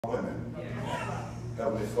Women.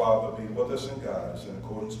 Heavenly Father, be with us and guide us in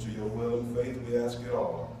accordance to your will and faith. We ask it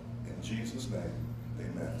all. In Jesus' name,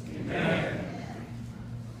 amen. Amen.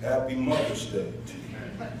 Happy Mother's Day to you.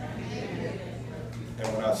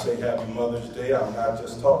 And when I say Happy Mother's Day, I'm not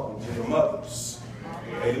just talking to your mothers.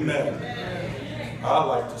 Amen. I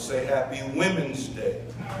like to say Happy Women's Day.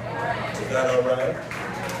 Is that all right?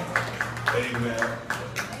 Amen.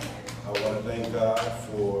 I want to thank God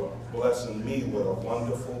for blessing me with a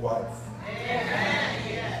wonderful wife.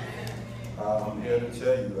 I'm here to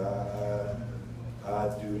tell you,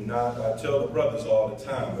 I tell the brothers all the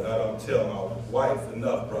time, but I don't tell my wife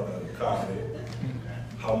enough, Brother Conley,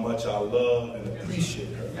 how much I love and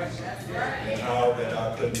appreciate her. And how that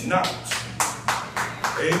I could not,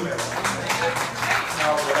 amen,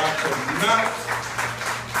 how that I could not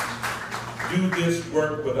do this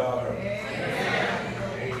work without her.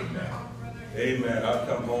 Amen. I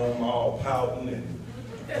come home all pouting and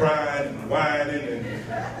crying and whining, and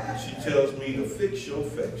she tells me to fix your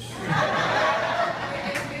face.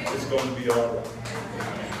 It's going to be all right.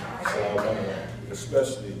 So I want to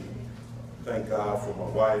especially thank God for my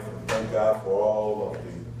wife and thank God for all of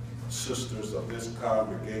the sisters of this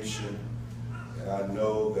congregation. And I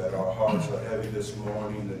know that our hearts are heavy this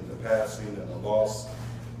morning in the passing and the loss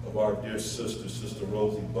of our dear sister, Sister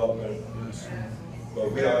Rosie Butler.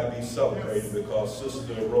 But we ought to be celebrating because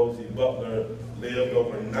Sister Rosie Butler lived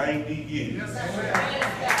over 90 years.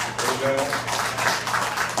 Amen.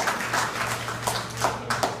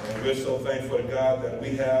 And we're so thankful to God that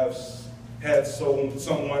we have had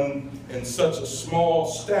someone in such a small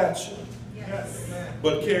stature,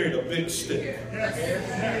 but carried a big stick.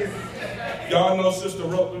 Y'all know Sister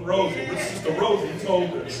Rosie, but Sister Rosie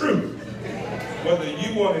told the truth, whether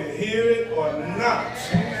you want to hear it or not.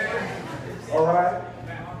 All right?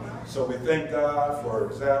 So we thank God for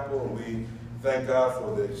example, and we thank God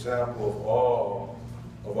for the example of all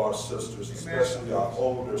of our sisters, especially our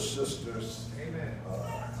older sisters.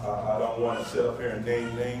 I don't want to sit up here and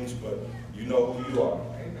name names, but you know who you are.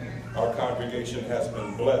 Our congregation has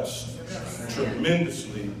been blessed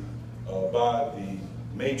tremendously by the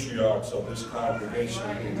matriarchs of this congregation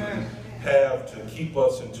who have to keep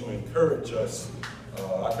us and to encourage us.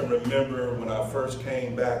 I can remember when I first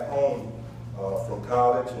came back home from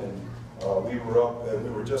college, and we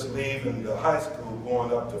were just leaving the high school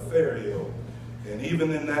going up to Fair Hill. And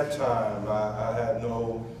even in that time, I had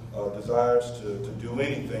no desires to do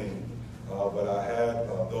anything, but I had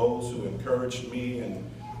those who encouraged me and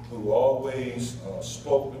who always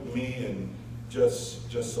spoke with me and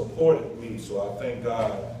just supported me. So I thank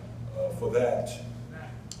God for that.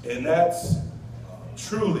 And that's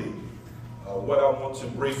truly what I want to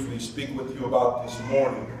briefly speak with you about this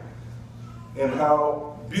morning, and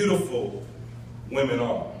how beautiful women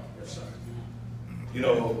are. You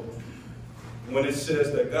know, when it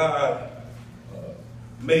says that God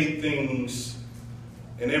made things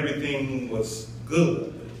and everything was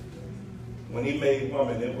good, when he made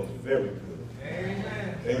women, it was very good.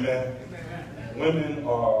 Amen. Amen. Amen. Women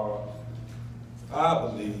are, I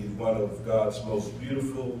believe, one of God's most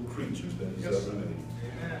beautiful creatures that he's ever made.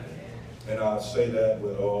 Amen. And I say that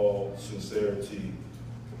with all sincerity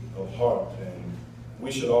of heart. And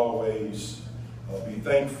we should always be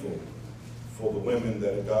thankful for the women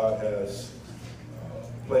that God has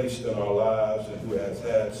placed in our lives and who has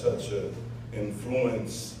had such an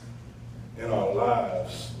influence in our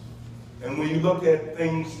lives. And when you look at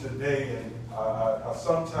things today, and I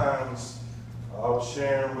sometimes, I was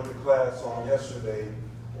sharing with the class on yesterday,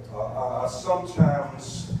 I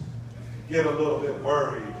sometimes get a little bit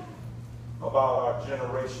worried about our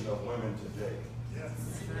generation of women today.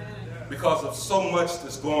 Because of so much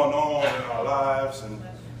that's going on in our lives and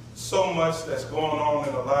so much that's going on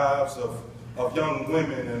in the lives of young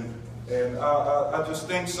women. And I just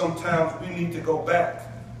think sometimes we need to go back,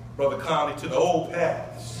 Brother Conley, to the old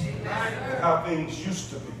paths and how things used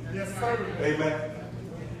to be. Yes, sir. Amen.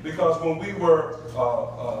 Because when we were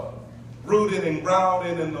rooted and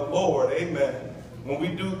grounded in the Lord, amen, when we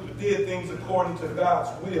did things according to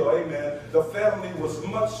God's will, amen, the family was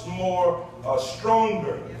much more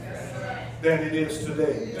stronger than it is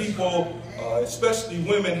today. People, especially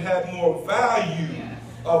women, had more value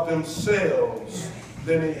of themselves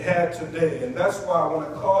than they had today. And that's why I want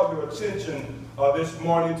to call your attention this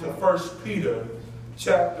morning to 1 Peter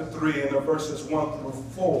chapter 3 and the verses 1 through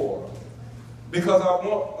 4. Because I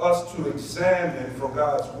want us to examine from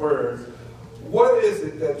God's word, what is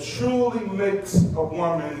it that truly makes a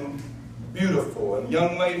woman beautiful? And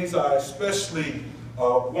young ladies, I especially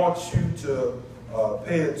want you to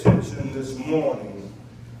pay attention this morning,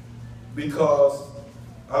 because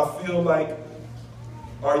I feel like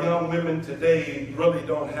our young women today really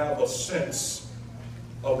don't have a sense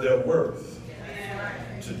of their worth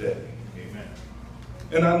today. Amen.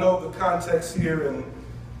 And I know the context here in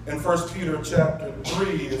 1 Peter chapter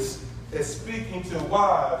 3 is speaking to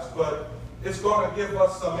wives, but it's going to give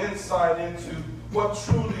us some insight into what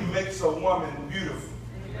truly makes a woman beautiful.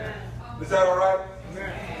 Is that all right?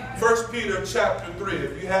 1 Peter chapter 3.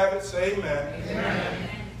 If you have it, say amen. Amen.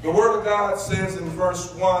 The Word of God says in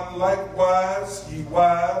verse 1, likewise, ye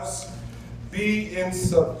wives, be in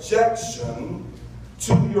subjection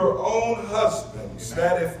to your own husbands,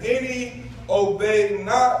 that if any obey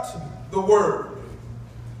not the word,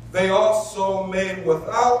 they also may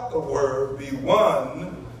without the word be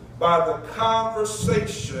won by the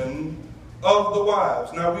conversation of the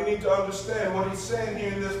wives. Now we need to understand what he's saying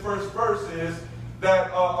here in this first verse is that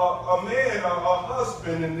a man, a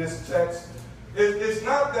husband in this text, it's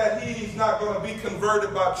not that he's not going to be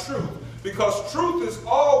converted by truth, because truth is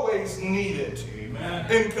always needed.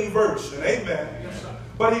 Amen. In conversion. Amen. Yes,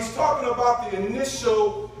 but he's talking about the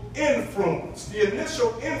initial influence. The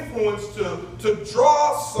initial influence to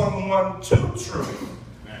draw someone to truth.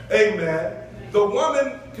 Amen. The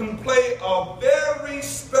woman can play a very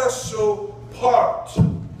special part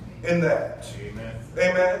in that. Amen.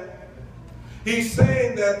 Amen. He's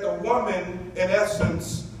saying that the woman, in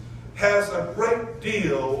essence, has a great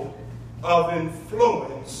deal of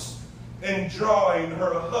influence in drawing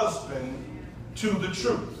her husband to the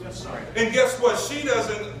truth. Yes, and guess what? She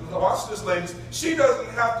doesn't, watch this, ladies, she doesn't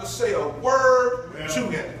have to say a word to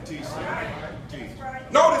him.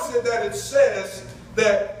 Notice that it says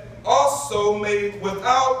that also may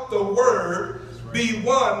without the word be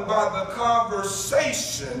won by the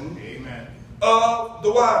conversation of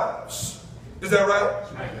the wives. Is that right?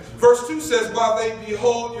 Verse 2 says, while they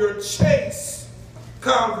behold your chaste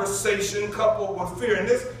conversation coupled with fear. And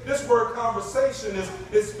this word conversation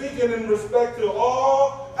is speaking in respect to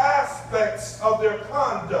all aspects of their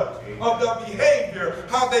conduct, of their behavior,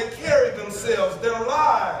 how they carry themselves, their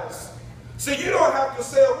lives. See, you don't have to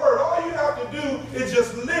say a word. All you have to do is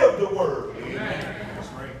just live the word. Amen.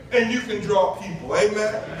 And you can draw people.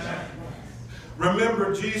 Amen.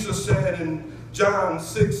 Remember, Jesus said in John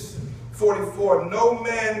 6:44, no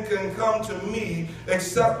man can come to me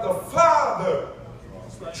except the Father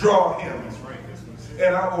draw him.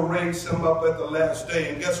 And I will raise him up at the last day.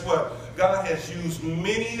 And guess what? God has used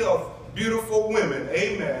many of beautiful women.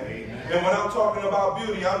 Amen. Amen. And when I'm talking about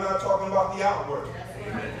beauty, I'm not talking about the outward.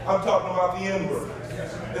 I'm talking about the inward.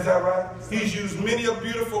 Is that right? He's used many of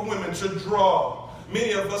beautiful women to draw.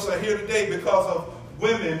 Many of us are here today because of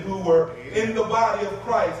women who were in the body of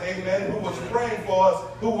Christ, amen, who was praying for us,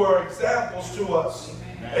 who were examples to us.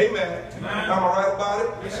 Amen. Am I right about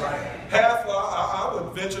it? Half, I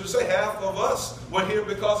would venture to say half of us were here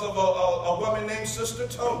because of a woman named Sister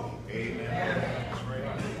Tony. Amen.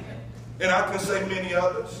 And I can say many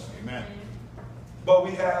others. Amen. But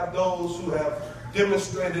we have those who have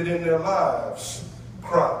demonstrated in their lives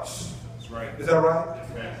Christ. That's right. Is that right?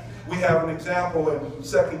 Amen. We have an example in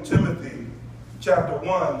 2 Timothy chapter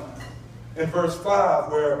 1 and verse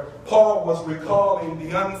 5 where Paul was recalling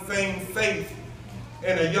the unfeigned faith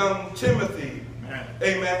in a young Timothy. Amen.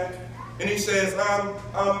 Amen. And he says,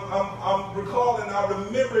 I'm recalling, I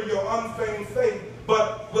remember your unfeigned faith.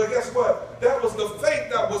 But guess what? That was the faith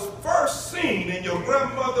that was first seen in your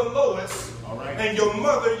grandmother Lois and your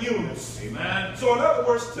mother Eunice. Amen. So in other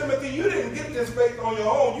words, Timothy, you didn't get this faith on your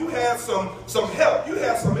own. You had some help. You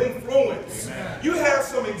had some influence. Amen. You had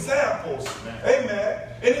some examples. Amen. Amen.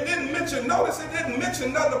 And it didn't mention, notice it didn't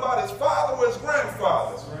mention nothing about his father or his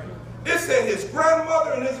grandfather. It said his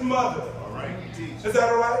grandmother and his mother. All right. Is that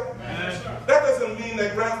all right? Amen. That doesn't mean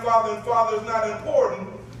that grandfather and father is not important.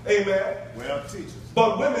 Amen. Well, teachers.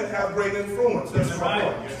 But women have great influence. That's right.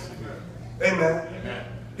 Yes. Amen. Amen.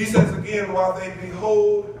 He says again, while they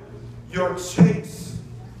behold your chaste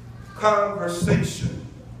conversation.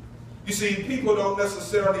 You see, people don't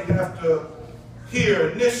necessarily have to hear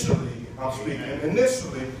initially, I'm speaking,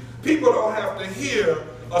 initially, people don't have to hear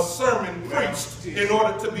a sermon preached in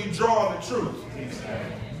order to be drawn to truth.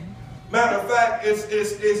 Matter of fact,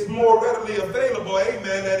 it's more readily available,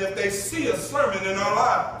 amen, that if they see a sermon in our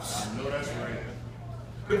lives. I know that's right.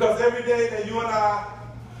 Because every day that you and I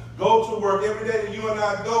go to work, every day that you and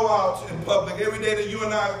I go out in public, every day that you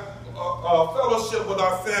and I fellowship with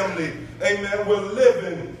our family, amen, we're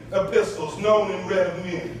living epistles known and read of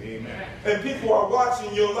men. Amen. And people are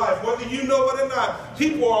watching your life, whether you know it or not.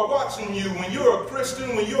 People are watching you when you're a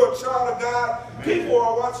Christian, when you're a child of God. Amen. People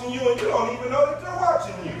are watching you and you don't even know that they're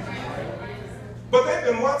watching you. But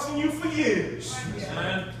they've been watching you for years.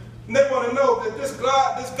 Amen. And they want to know that this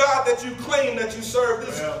God that you claim that you serve,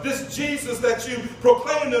 this Jesus that you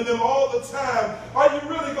proclaim to them all the time, are you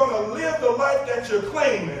really going to live the life that you're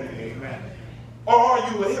claiming? Amen. Or are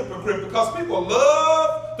you a hypocrite? Because people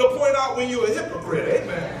love to point out when you're a hypocrite.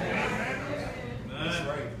 Amen. That's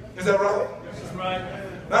right. Is that right? That's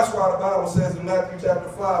right. That's why the Bible says in Matthew chapter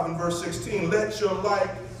 5 and verse 16, let your light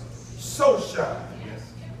so shine.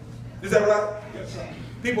 Yes. Is that right? Yes, sir.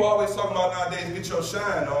 People always talking about nowadays, get your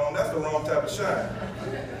shine on. That's the wrong type of shine.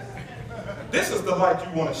 This is the light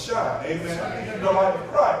you want to shine. Amen. The light of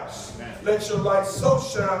Christ. Let your light so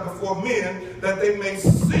shine before men that they may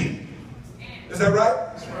see. Is that right?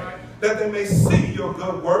 That's right. That they may see your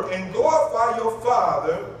good work and glorify your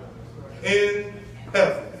Father in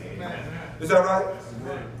heaven. Amen. Is that right?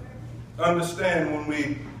 Amen. Understand when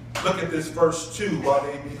we look at this verse 2, while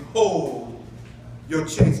they behold your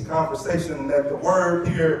chaste conversation, that the word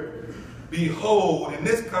here, behold, in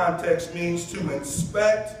this context means to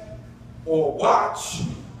inspect or watch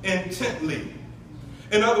intently.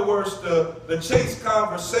 In other words, the chaste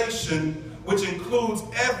conversation, which includes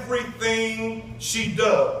everything she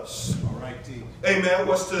does, all right, amen,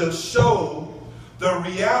 was to show the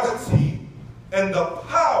reality and the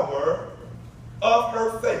power of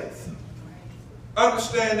her faith.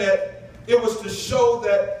 Understand that it was to show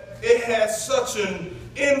that it has such an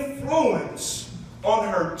influence on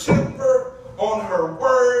her temper, on her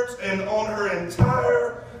words, and on her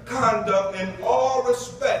entire conduct in all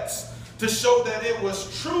respects, to show that it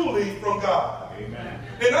was truly from God. Amen.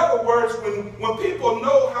 In other words, when people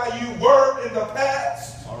know how you were in the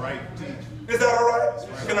past, all right, is that all right?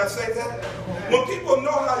 Right? Can I say that? When people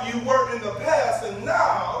know how you were in the past and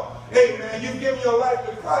now, amen, you've given your life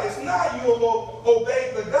to Christ, now you will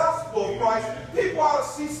obey the gospel of Christ, people ought to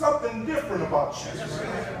see something different about you.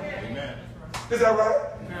 Amen. Is that right?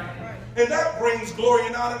 And that brings glory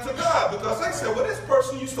and honor to God, because they said, well, this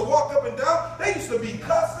person used to walk up and down, they used to be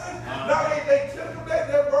cussing, now they typical,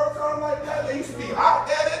 their words aren't like that, they used to be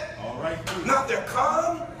hot-headed, all right, now they're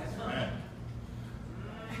calm.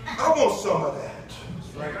 I want some of that.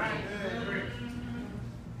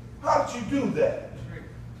 How did you do that?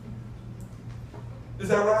 Is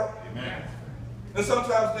that right? Amen. And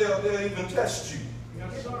sometimes they'll even test you.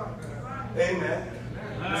 Amen.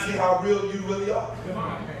 To see how real you really are.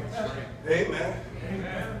 Amen.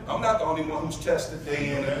 I'm not the only one who's tested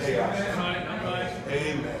day in and day out.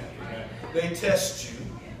 Amen. They test you.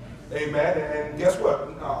 Amen. And guess what?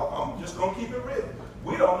 I'm just going to keep it real.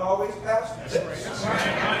 We don't always pass the test.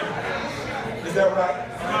 Is that right?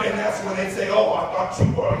 And that's when they say, oh, I thought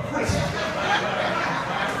you were a Christian.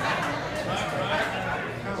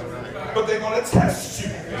 But they're going to test you.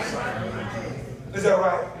 Is that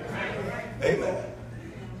right? Amen.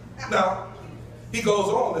 Now, he goes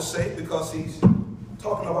on to say, because he's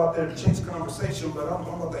talking about their chaste conversation, but I'm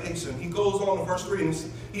about to hasten. He goes on to verse 3 and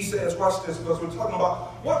he says, watch this, because we're talking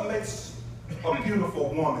about what makes a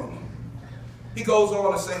beautiful woman. He goes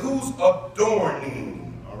on to say, who's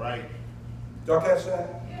adorning? All right. Y'all catch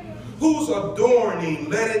that? Who's adorning?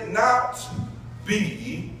 Let it not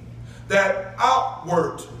be that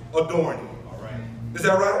outward adorning. All right. Is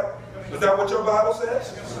that right? Is that what your Bible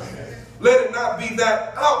says? Let it not be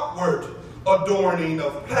that outward adorning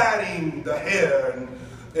of plaiting the hair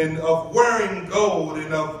and of wearing gold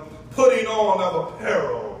and of putting on of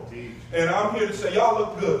apparel. And I'm here to say, y'all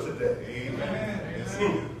look good today. Amen.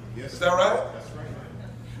 Yes. Is that right? That's right.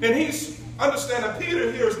 And he's understanding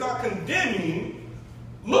Peter here is not condemning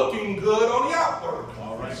looking good on the outward.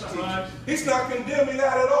 All right. He's not condemning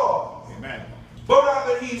that at all. Amen. But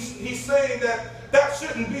rather he's saying that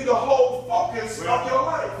shouldn't be the whole focus of your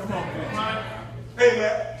life.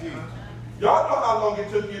 Amen. Y'all know how long it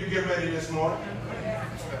took you to get ready this morning.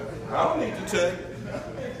 I don't need to tell you.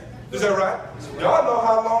 Is that right? Y'all know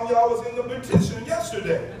how long y'all was in the beautician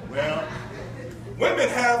yesterday. Well, women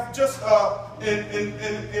have just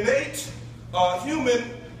innate human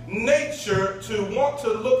nature to want to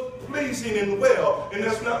look pleasing and well, and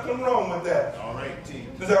there's nothing wrong with that. All right, team.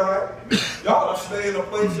 Is that right? Y'all will stay in a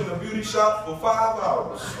place in a beauty shop for 5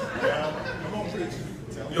 hours. Yeah. Come on, preach.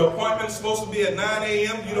 Your appointment's supposed to be at 9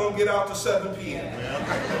 a.m. You don't get out to 7 p.m. Yeah.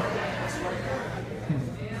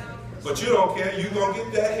 But you don't care. You're going to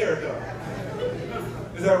get that hair done.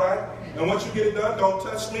 Is that right? And once you get it done, don't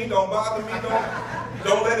touch me. Don't bother me.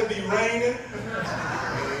 Don't let it be raining.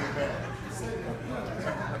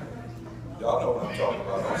 Y'all know what I'm talking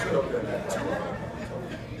about. Don't sit up there now.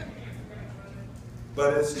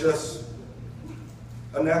 But it's just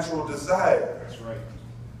a natural desire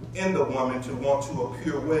in the woman to want to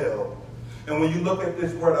appear well. And when you look at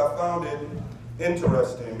this word, I found it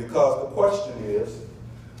interesting because the question is,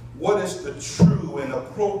 what is the true and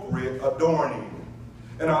appropriate adorning?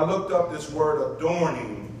 And I looked up this word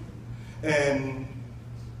adorning, and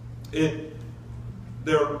the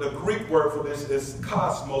Greek word for this is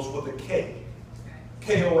cosmos with a K.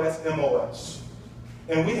 K-O-S-M-O-S.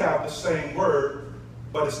 And we have the same word,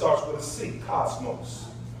 but it starts with a C, cosmos.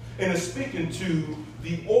 And it's speaking to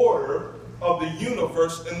the order of the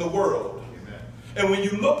universe and the world. Amen. And when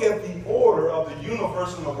you look at the order of the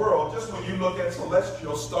universe and the world, just when you look at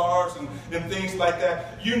celestial stars and things like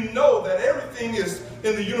that, you know that everything is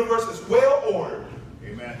in the universe is well ordered.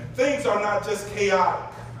 Amen. Things are not just chaotic.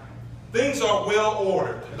 Things are well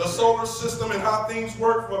ordered. The solar system and how things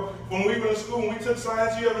work. When we were in school, when we took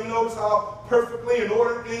science, you ever notice how perfectly in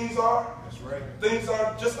order things are? That's right. Things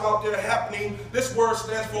aren't just out there happening. This word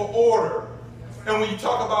stands for order. And when you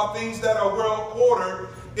talk about things that are well ordered,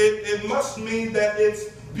 it must mean that it's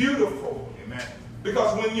beautiful. Amen.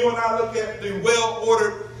 Because when you and I look at the well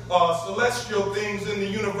ordered celestial things in the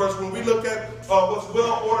universe, when we look at what's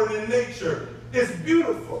well ordered in nature, it's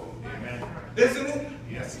beautiful. Amen. Isn't it?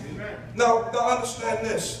 Yes. Now understand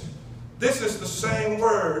this. This is the same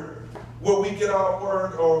word where we get our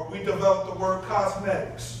word, or we develop the word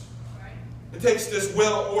cosmetics. It takes this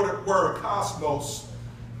well-ordered word, cosmos,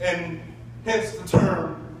 and hence the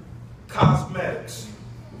term cosmetics.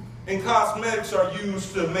 And cosmetics are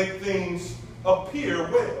used to make things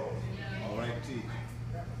appear well. All right, T.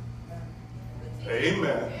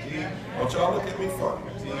 Amen. Don't y'all look at me funny.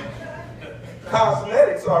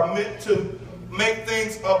 Cosmetics are meant to make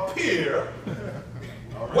things appear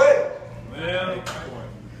well.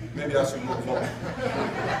 Maybe I should move on.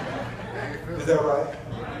 Is that right?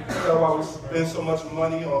 Is that why we spend so much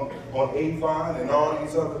money on Avon and all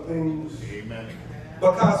these other things? Amen.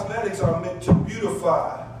 But cosmetics are meant to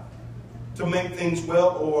beautify, to make things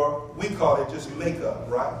well, or we call it just makeup,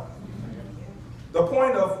 right? The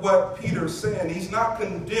point of what Peter's saying, he's not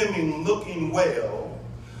condemning looking well,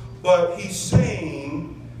 but he's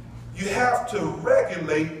saying you have to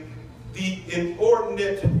regulate the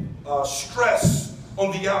inordinate stress on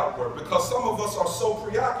the outward, because some of us are so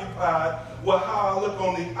preoccupied with how I look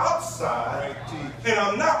on the outside, and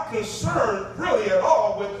I'm not concerned really at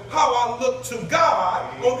all with how I look to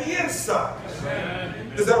God on the inside.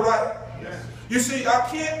 Is that right? You see, I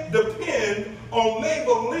can't depend on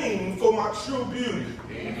Maybelline for my true beauty.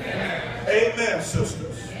 Amen,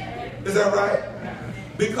 sisters. Is that right?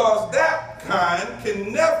 Because that kind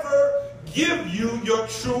can never give you your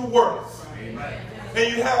true worth. Amen.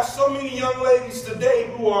 And you have so many young ladies today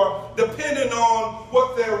who are dependent on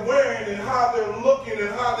what they're wearing and how they're looking and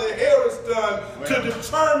how their hair is done to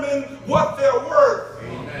determine what they're worth.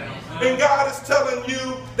 Amen. And God is telling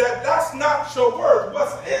you that that's not your worth.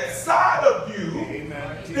 What's inside of you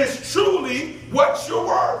is truly what you're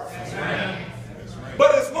worth. Amen.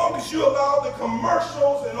 But as long as you allow the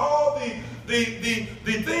commercials and all the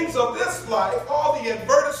things of this life, all the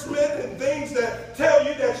advertisement and things that tell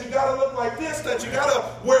you that you got to look like this, that you got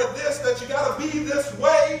to wear this, that you got to be this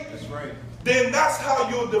way, that's right, then that's how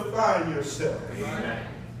you'll define yourself. Amen.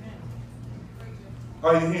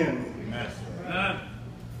 Are you hearing me? Amen.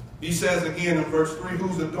 He says again in verse 3,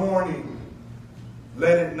 whose adorning,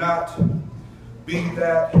 let it not be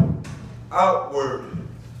that outward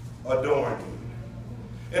adorning.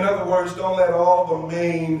 In other words, don't let all the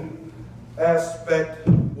main aspect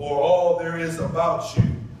or all there is about you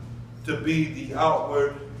to be the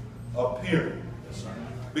outward appearing.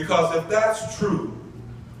 Because if that's true,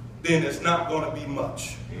 then it's not going to be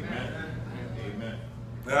much. Amen. Amen.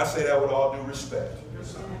 And I say that with all due respect.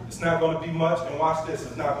 It's not going to be much, and watch this,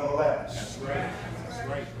 it's not going to last. That's right. That's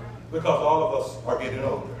right. Because all of us are getting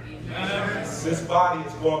older. Amen. This body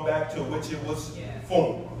is going back to which it was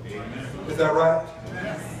formed. Amen. Is that right?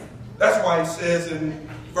 Yes. That's why he says in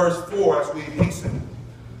verse 4, as we hasten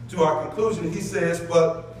to our conclusion, he says,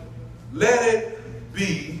 but let it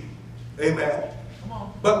be, amen.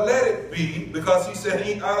 But let it be, because he said,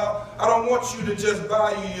 I don't want you to just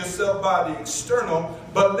value yourself by the external,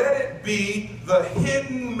 but let it be the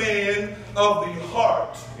hidden man of the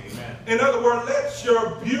heart. Amen. In other words, let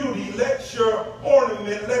your beauty, let your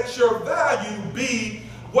ornament, let your value be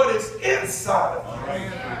what is inside of you,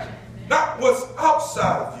 right, not what's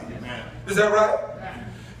outside of you. Amen. Is that right?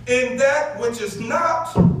 In that which is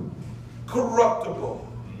not corruptible.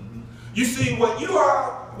 Mm-hmm. You see, what you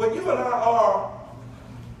and I are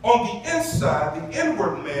on the inside, the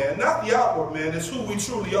inward man, not the outward man, is who we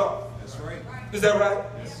truly are. That's right. Is that right?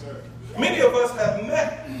 Yes, sir. Many of us have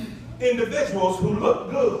met individuals who look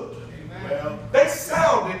good. Well, they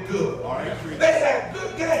sounded good. Right. They had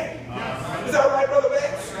good game. Is that right, Brother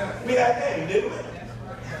Banks? We had game, didn't we?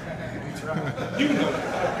 You know.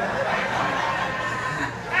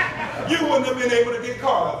 You wouldn't have been able to get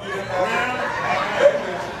caught up. You didn't have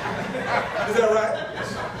Amen. Is that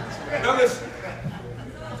right? Now listen.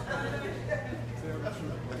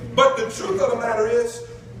 But the truth of the matter is,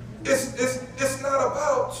 it's not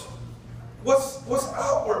about what's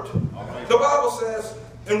outward. The Bible says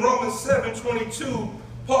in Romans 7:22,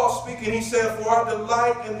 Paul speaking, he said, "For I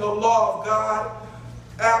delight in the law of God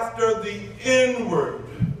after the inward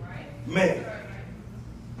man."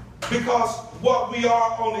 Because what we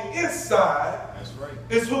are on the inside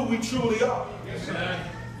is who we truly are.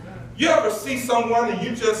 You ever see someone and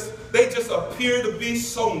they just appear to be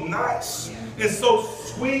so nice and so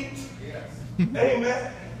sweet?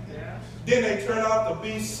 Amen. Then they turn out to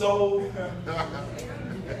be so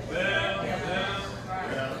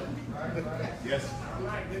yes.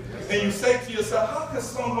 And you say to yourself, how can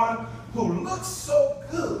someone who looks so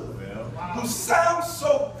good, who sounds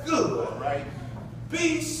so good,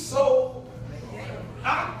 be so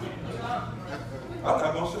I'm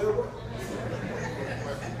not going to say a word.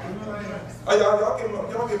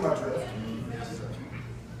 Y'all get my drift.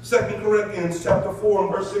 2 Corinthians chapter 4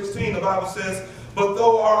 and verse 16, the Bible says, "But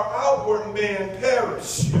though our outward man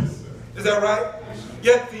perish," is that right?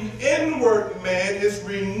 "Yet the inward man is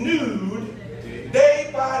renewed day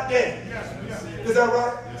by day." Is that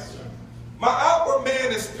right? My outward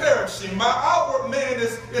man is perishing. My outward man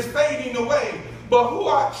is fading away. But who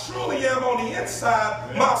I truly am on the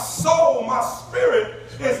inside, my soul, my spirit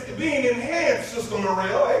is being enhanced, Sister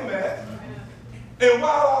Morel. Amen. And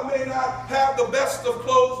while I may not have the best of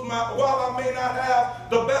clothes, while I may not have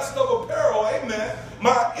the best of apparel, amen,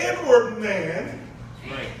 my inward man,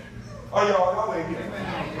 oh y'all ain't here.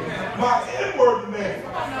 My inward man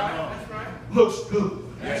looks good.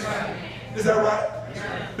 Is that right?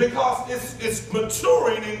 Because it's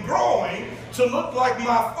maturing and growing to look like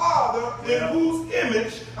my Father in whose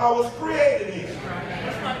image I was created in.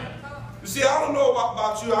 You see, I don't know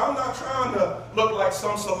about you. I'm not trying to look like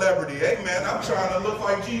some celebrity. Amen. I'm trying to look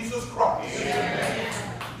like Jesus Christ.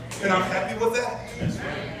 And I'm happy with that.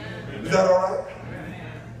 Is that all right?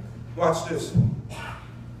 Watch this.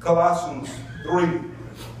 Colossians 3,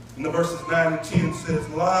 in the verses 9 and 10 says,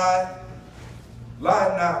 Lie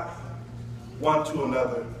not one to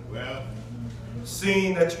another,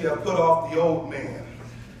 seeing that you have put off the old man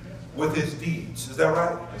with his deeds. Is that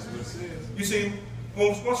right? You see,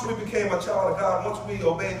 once we became a child of God, once we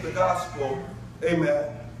obeyed the gospel,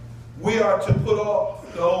 amen, we are to put off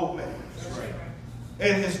the old man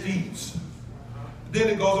and his deeds. Then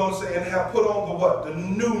it goes on to say, and have put on the what? The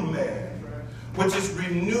new man, which is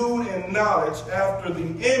renewed in knowledge after the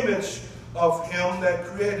image of him that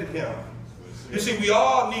created him. You see, we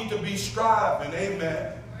all need to be striving,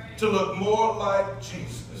 amen, to look more like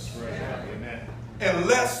Jesus and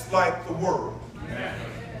less like the world.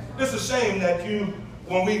 It's a shame that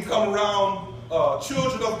when we come around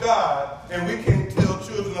children of God, and we can't tell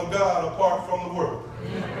children of God apart from the world.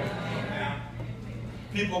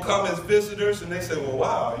 People come as visitors and they say, well,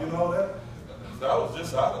 wow, you know, that was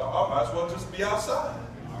just, I might as well just be outside.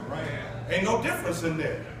 Ain't no difference in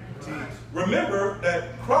there. Remember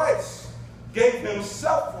that Christ gave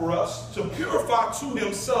himself for us to purify to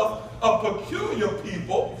himself a peculiar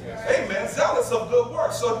people, amen, zealous of good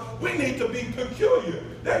works. So we need to be peculiar.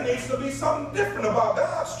 There needs to be something different about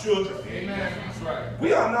God's children. Amen. That's right.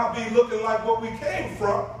 We ought not be looking like what we came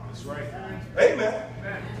from. That's right. Amen.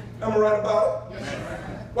 Am I right about it?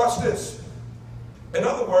 Yes. Watch this. In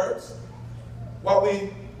other words, while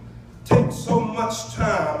we take so much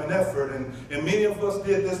time and effort, and many of us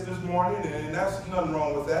did this morning, and that's nothing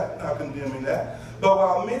wrong with that, not condemning that, but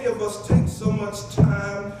while many of us take so much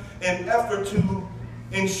time and effort to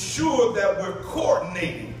ensure that we're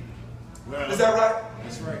coordinating, is that right?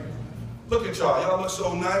 That's right. Look at y'all. Y'all look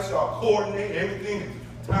so nice. Y'all coordinate everything.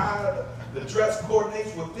 The dress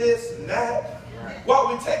coordinates with this and that. While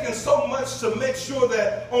we're taking so much to make sure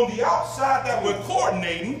that on the outside that we're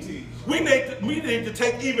coordinating, we need to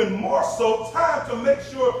take even more so time to make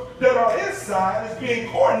sure that our inside is being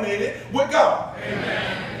coordinated with God.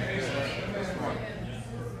 Amen.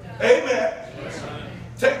 Amen.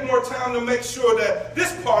 Take more time to make sure that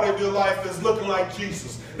this part of your life is looking like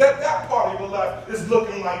Jesus. That part of your life is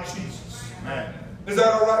looking like Jesus. Amen. Is that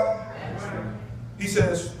all right? Amen. He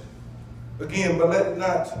says, again, but let it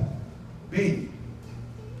not be,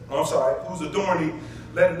 who's adorning,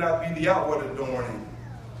 let it not be the outward adorning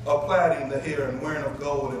of plaiting the hair and wearing of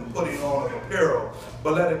gold and putting on of apparel,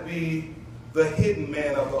 but let it be the hidden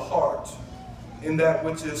man of the heart in that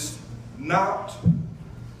which is not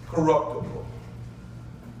corruptible.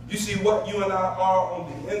 You see, what you and I are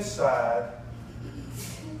on the inside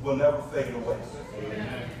will never fade away.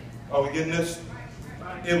 Are we getting this?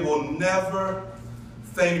 It will never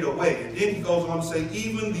fade away. And then he goes on to say,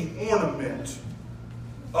 even the ornament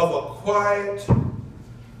of a quiet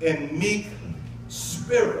and meek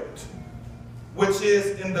spirit, which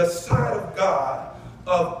is in the sight of God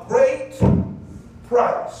of great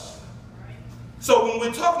price. So when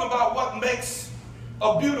we're talking about what makes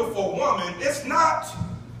a beautiful woman, it's not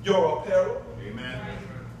your apparel. Amen.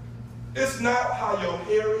 It's not how your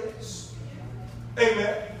hair is.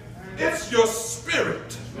 Amen. It's your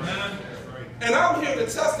spirit. Amen. And I'm here to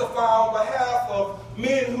testify on behalf of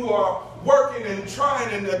men who are working and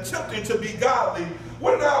trying and attempting to be godly.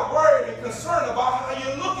 We're not worried and concerned about how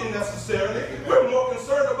you're looking necessarily. We're more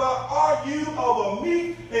concerned about, are you of a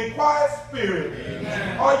meek and quiet spirit?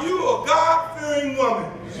 Amen. Are you a God-fearing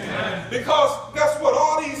woman? Amen. Because guess what?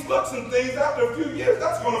 All these looks and things, after a few years,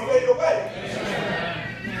 that's going to fade away.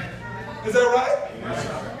 Amen. Is that right? Amen.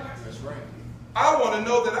 That's right. I want to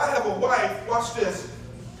know that I have a wife. Watch this.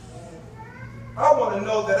 I want to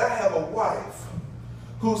know that I have a wife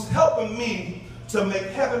who's helping me to make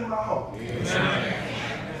heaven my home. Amen.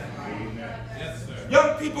 Yes, sir.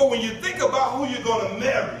 Young people, when you think about who you're going to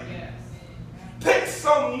marry, pick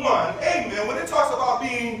someone, amen, when it talks about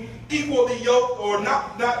being equally yoked or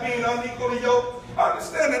not being unequally yoked,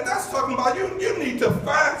 understand that that's talking about you need to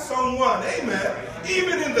find someone, amen,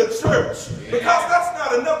 even in the church. Because that's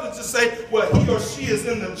not enough to just say, well, he or she is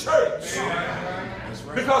in the church.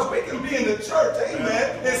 Because we can be in the church,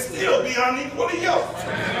 amen, and still be unequally yoked.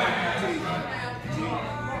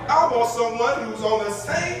 I want someone who's on the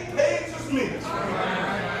same page as me,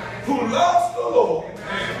 who loves the Lord,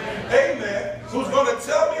 amen, who's going to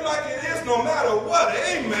tell me like it is no matter what,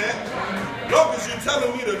 amen, as long as you're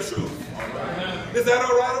telling me the truth. Is that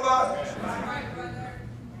all right about it?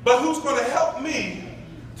 But who's going to help me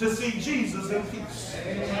to see Jesus in peace?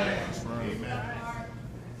 Amen.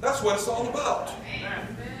 That's what it's all about.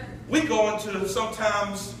 We go into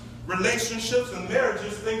sometimes relationships and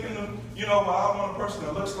marriages thinking, you know, well, I want a person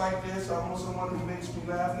that looks like this. I want someone who makes me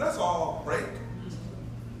laugh. And that's all great.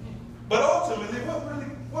 But ultimately,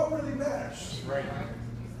 what really matters? Right.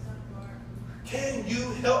 Can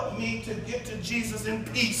you help me to get to Jesus in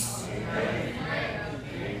peace? Amen.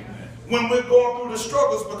 When we're going through the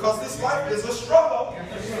struggles, because this life is a struggle.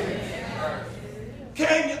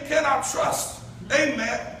 Can I trust,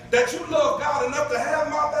 amen, that you love God enough to have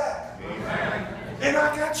my back? Amen. And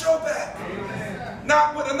I got your back. Amen.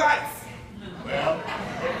 Not with a knife. Well.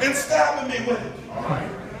 And stabbing me with it. All right.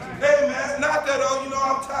 Amen. Not that, oh, you know,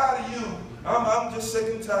 I'm tired of you. I'm just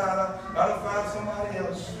sick and tired. I done find somebody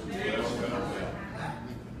else.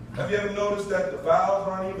 Have you ever noticed that the vows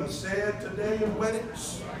aren't even said today in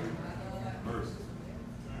weddings?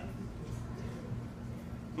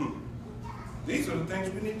 These are the things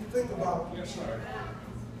we need to think about. Yes, sir.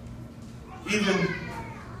 Even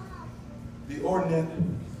the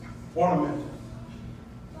ornament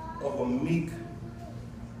of a meek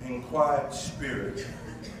and quiet spirit,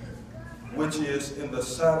 which is in the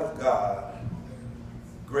sight of God,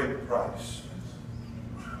 great price.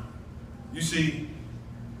 You see,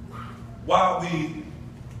 while we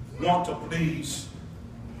want to please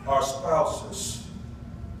our spouses,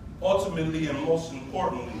 ultimately and most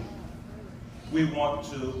importantly, we want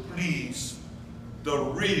to please the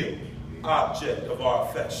real object of our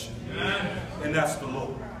affection. And that's the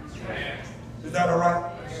Lord. Is that all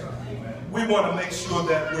right? We want to make sure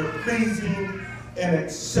that we're pleasing and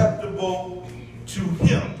acceptable to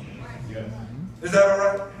Him. Is that all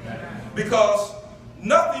right? Because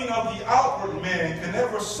nothing of the outward man can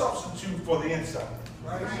ever substitute for the inside.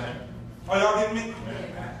 Are y'all getting me?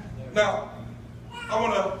 Now, I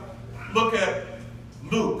want to look at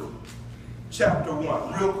Luke chapter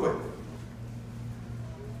 1 real quick.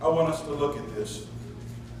 I want us to look at this.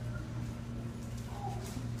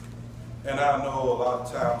 And I know a lot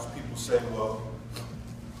of times people say, well,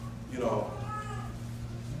 you know,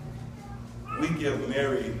 we give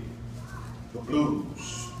Mary the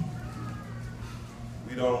blues.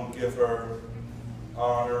 We don't give her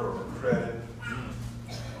honor or credit.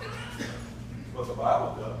 But the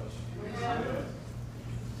Bible does.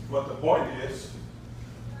 But the point is,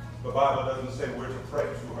 the Bible doesn't say we're to pray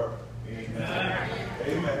to her. Amen.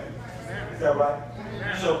 Amen. Is that right?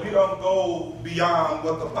 So we don't go beyond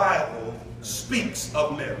what the Bible speaks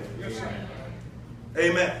of Mary.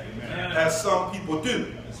 Amen. As some people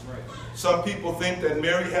do. Some people think that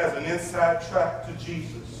Mary has an inside track to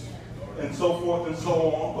Jesus and so forth and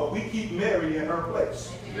so on, but we keep Mary in her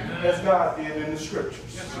place as God did in the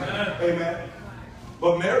scriptures. Amen.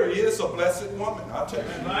 But Mary is a blessed woman, I'll tell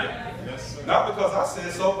you. Not because I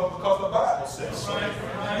said so, but because the Bible says so.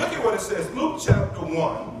 Look at what it says. Luke chapter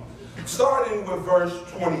 1, starting with verse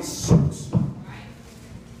 26.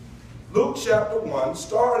 Luke chapter 1,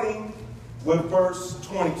 starting with verse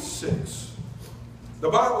 26. The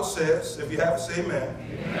Bible says, if you have to say amen.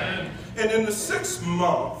 Amen. And in the 6th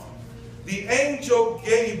month, the angel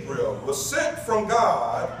Gabriel was sent from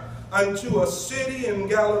God unto a city in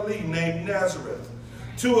Galilee named Nazareth,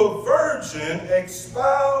 to a virgin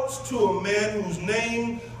espoused to a man whose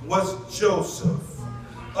name was Joseph,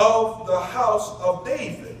 of the house of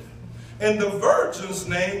David. And the virgin's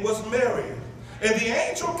name was Mary. And the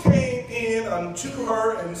angel came in unto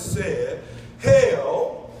her and said,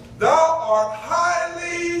 Hail, thou art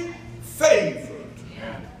highly favored.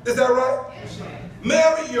 Is that right?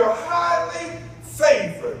 Mary, you're highly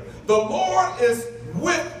favored. The Lord is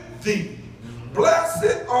with thee.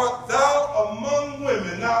 Blessed art thou among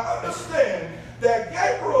women. Now understand that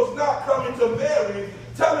Gabriel's not coming to Mary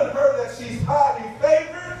telling her that she's highly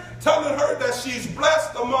favored, telling her that she's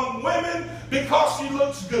blessed among women because she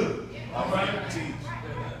looks good. All right.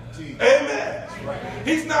 Amen.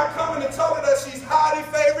 He's not coming to tell her that she's highly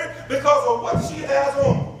favored because of what she has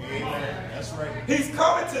on. Amen. That's right. He's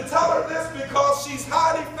coming to tell her this because she's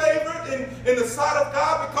highly favored in the sight of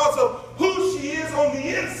God because of who she is on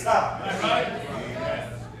the inside. That's right.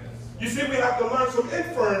 Amen. You see, we have to learn some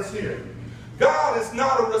inference here. God is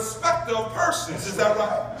not a respecter of persons. Is that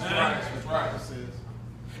right? That's right.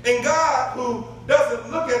 And God, who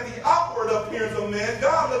doesn't look at the outward appearance of man,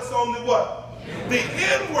 God looks on the what? The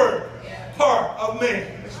inward part of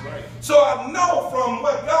man. So I know from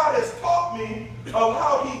what God has taught me of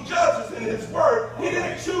how he judges in his word, he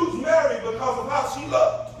didn't choose Mary because of how she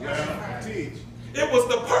looked. It was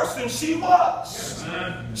the person she was.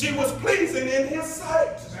 She was pleasing in his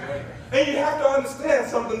sight. And you have to understand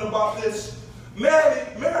something about this. Mary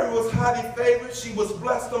was highly favored. She was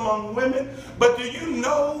blessed among women. But do you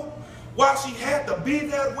know why she had to be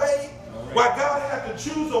that way? Why God had to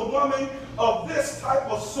choose a woman of this type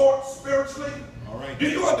of sort spiritually? Do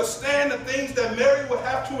you understand the things that Mary would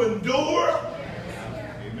have to endure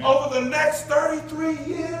over the next 33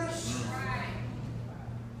 years?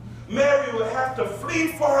 Mary would have to flee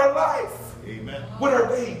for her life with her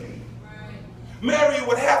baby. Mary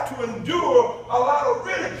would have to endure a lot of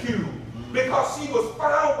ridicule because she was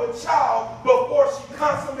found with child before she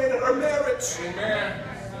consummated her marriage. Amen.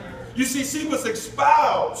 You see, she was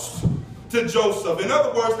espoused to Joseph. In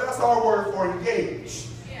other words, that's our word for engaged.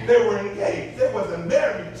 They were engaged. They wasn't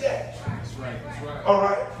married yet. That's right. That's right. All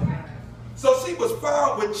right? So she was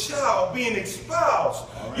found with child being espoused.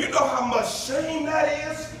 Right. You know how much shame that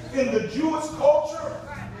is in the Jewish culture?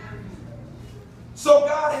 So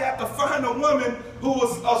God had to find a woman who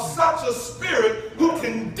was of such a spirit who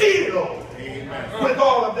can deal with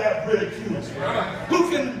all of that ridicule, who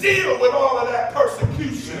can deal with all of that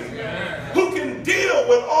persecution, who can deal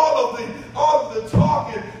with all of the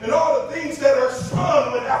talking and all the things that her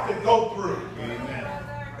son would have to go through.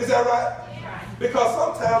 Is that right? Because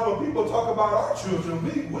sometimes when people talk about our children,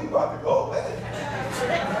 we about to go away.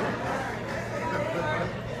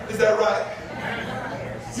 Is that right?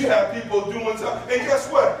 You have people doing something. And guess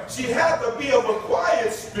what? She had to be of a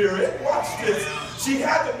quiet spirit. Watch this. She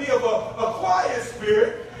had to be of a quiet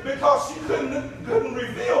spirit because she couldn't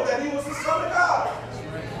reveal that he was the Son of God.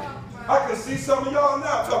 I can see some of y'all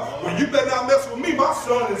now talking, well, you better not mess with me. My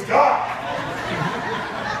son is God.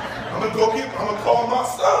 I'm going to call my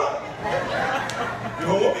son. You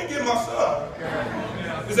don't want me to get my son.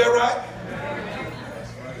 Is that right?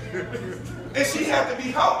 And she had to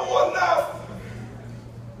be humble enough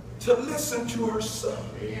to listen to her son.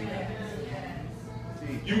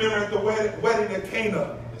 You remember at the wedding at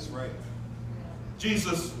Cana? That's right.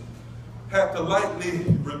 Jesus had to lightly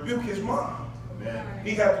rebuke his mom. Amen.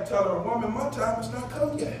 He had to tell her, woman, my time has not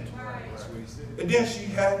come yet. That's what he said. And then she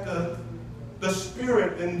had the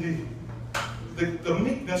spirit and the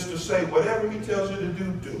meekness to say, whatever he tells you to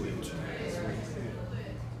do, do it.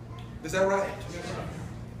 Is that right?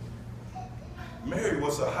 Mary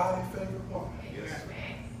was a highly favored woman. Yes.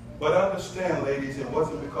 But understand, ladies, it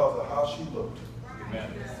wasn't because of how she looked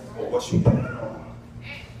or what she had on.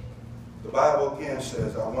 The Bible again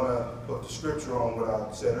says, I want to put the scripture on what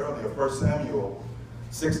I said earlier, 1 Samuel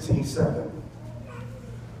 16:7.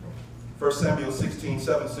 1 Samuel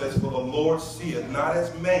 16:7 says, for the Lord seeth not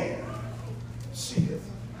as man seeth.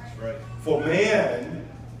 That's right. For man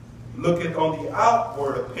looketh on the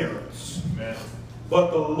outward appearance, Amen.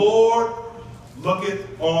 but the Lord looketh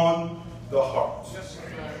on the heart. Yes, sir.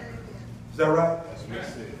 Is that right? That's what it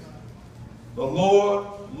says. The Lord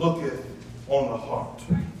looketh on the heart.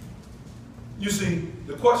 You see,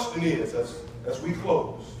 the question is, as we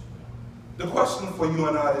close, the question for you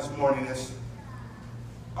and I this morning is,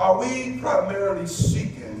 Are we primarily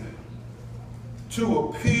seeking to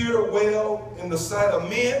appear well in the sight of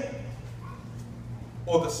men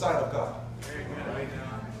or the sight of God?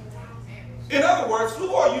 In other words,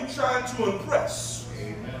 who are you trying to impress?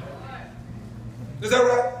 Is that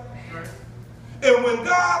right? And when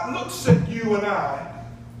God looks at you and I,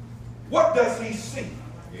 what does he see?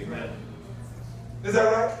 Is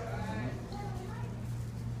that right?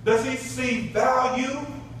 Does he see value?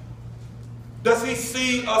 Does he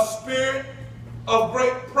see a spirit of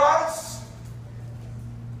great price?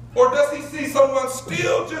 Or does he see someone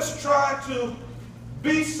still just trying to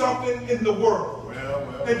be something in the world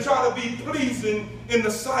and try to be pleasing in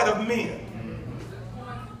the sight of men?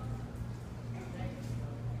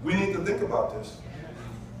 We need to think about this.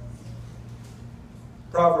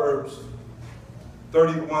 Proverbs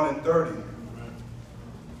 31 and 30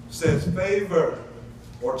 says, favor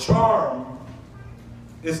or charm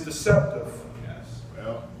is deceptive,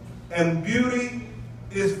 and beauty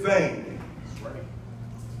is vain.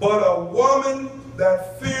 But a woman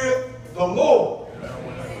that feareth the Lord,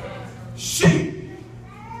 she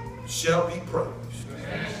shall be praised.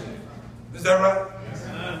 Is that right?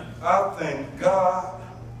 I thank God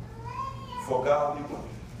for godly women.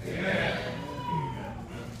 Amen.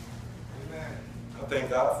 I thank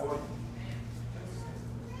God for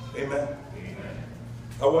you. Amen.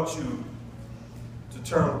 I want you to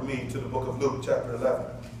turn with me to the book of Luke, chapter 11.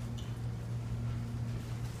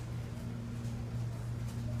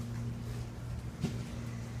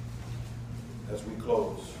 As we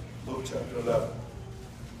close, Luke chapter 11.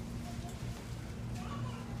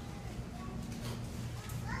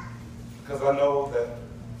 Because I know that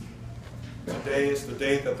today is the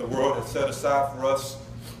day that the world has set aside for us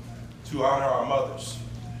to honor our mothers.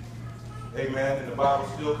 Amen. And the Bible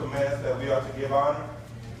still commands that we are to give honor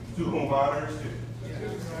to whom honor is due.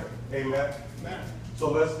 Amen.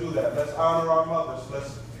 So let's do that. Let's honor our mothers.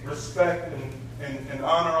 Let's respect and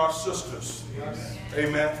honor our sisters.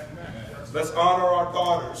 Amen. Let's honor our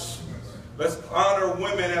daughters. Let's honor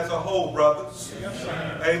women as a whole, brothers.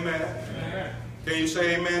 Amen. Can you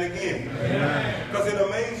say amen again? Because it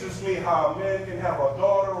amazes me how a man can have a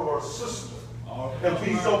daughter or a sister and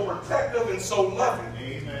be so protective and so loving,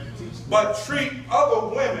 but treat other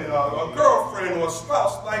women, a girlfriend or a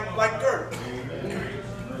spouse, like dirt.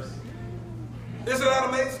 Isn't that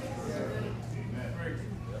amazing?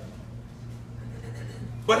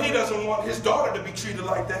 But he doesn't want his daughter to be treated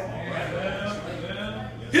like that.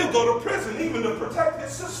 He'll go to prison even to protect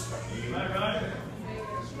his sister.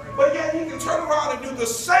 But yet he can turn around and do the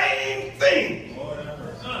same thing.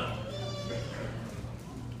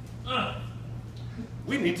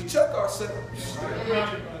 We need to check ourselves.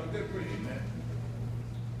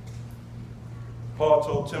 Paul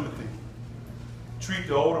told Timothy, treat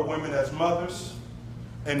the older women as mothers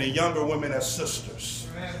and the younger women as sisters.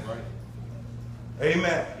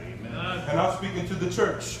 Amen. And I'm speaking to the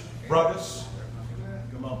church, brothers.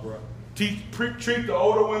 Come on, bro. Treat the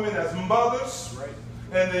older women as mothers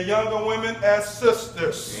and the younger women as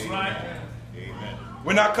sisters. Amen.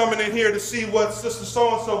 We're not coming in here to see what Sister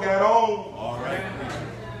So-and-so got on. All right.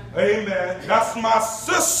 Amen. That's my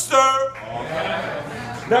sister. All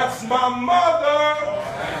right. That's my mother.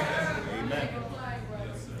 Amen.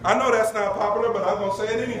 I know that's not popular, but I'm going to say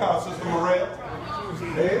it anyhow, Sister Morel.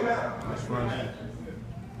 Amen. That's right.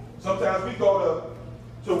 Sometimes we go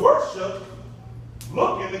to worship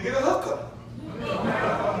looking to get a hookup.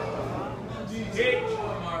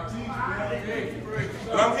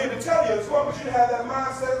 And I'm here to tell you, as long as you have that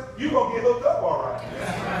mindset, you're going to get hooked up all right.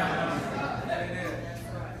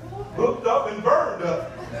 Hooked up and burned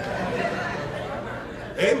up.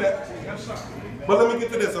 Amen. But let me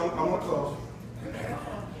get to this. I want to close.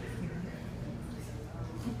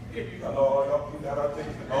 I know you got our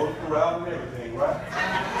tickets to go to the route and everything, right?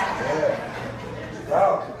 Yeah.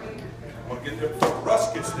 Wow. I'm going to get there before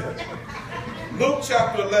Russ gets there. Luke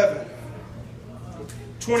chapter 11,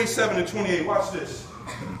 27 and 28. Watch this.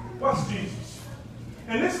 Watch Jesus.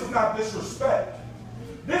 And this is not disrespect.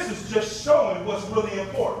 This is just showing what's really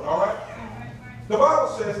important, all right? The Bible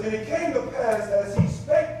says, and it came to pass as he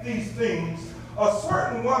spake these things, a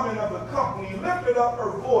certain woman of the company lifted up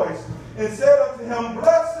her voice and said unto him,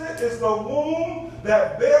 blessed is the womb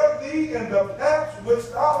that bare thee and the paps which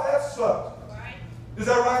thou hast sucked. Is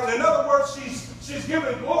that right? In other words, she's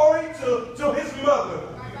giving glory to his mother.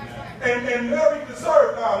 And Mary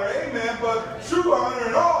deserved honor, amen, but true honor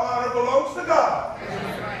and all honor belongs to God.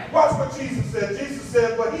 Watch what Jesus said. Jesus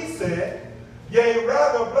said, but he said, yea,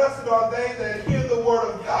 rather blessed are they that hear the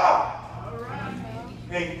word of God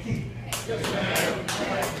and keep it.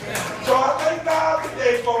 So I thank God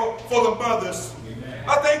today for the mothers. I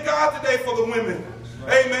I thank God today for the women.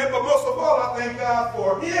 Amen. But most of all, I thank God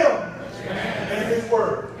for Him and His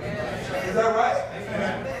Word. Is that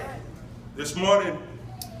right? This morning,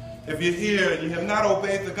 if you're here and you have not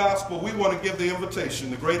obeyed the gospel, we want to give the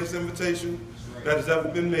invitation, the greatest invitation that has ever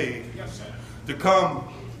been made, to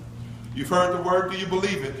come. You've heard the word. Do you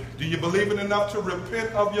believe it? Do you believe it enough to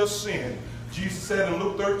repent of your sin? Jesus said in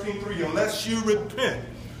Luke 13:3, unless you repent,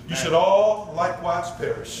 you should all likewise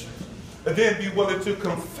perish. And then be willing to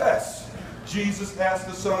confess Jesus as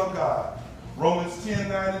the Son of God. Romans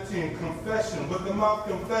 10:9-10, confession. With the mouth,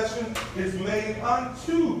 confession is made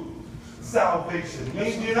unto salvation.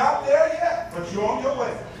 Means you're not there yet, but you're on your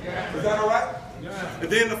way. Is that all right? And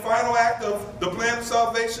then the final act of the plan of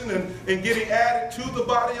salvation and getting added to the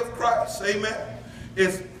body of Christ, amen,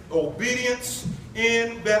 is obedience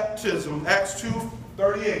in baptism. Acts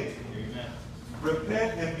 2:38.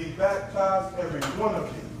 Repent and be baptized, every one of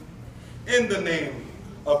you, in the name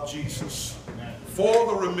of Jesus, for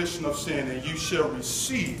the remission of sin, and you shall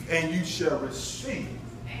receive,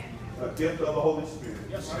 a gift of the Holy Spirit.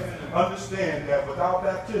 Understand that without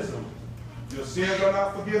baptism, your sins are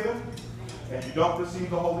not forgiven, and you don't receive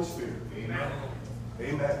the Holy Spirit. Amen.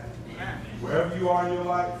 Amen. Wherever you are in your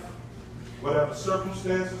life, whatever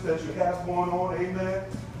circumstances that you have going on, amen,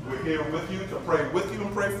 we're here with you to pray with you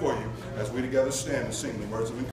and pray for you as we together stand and sing the words of encouragement.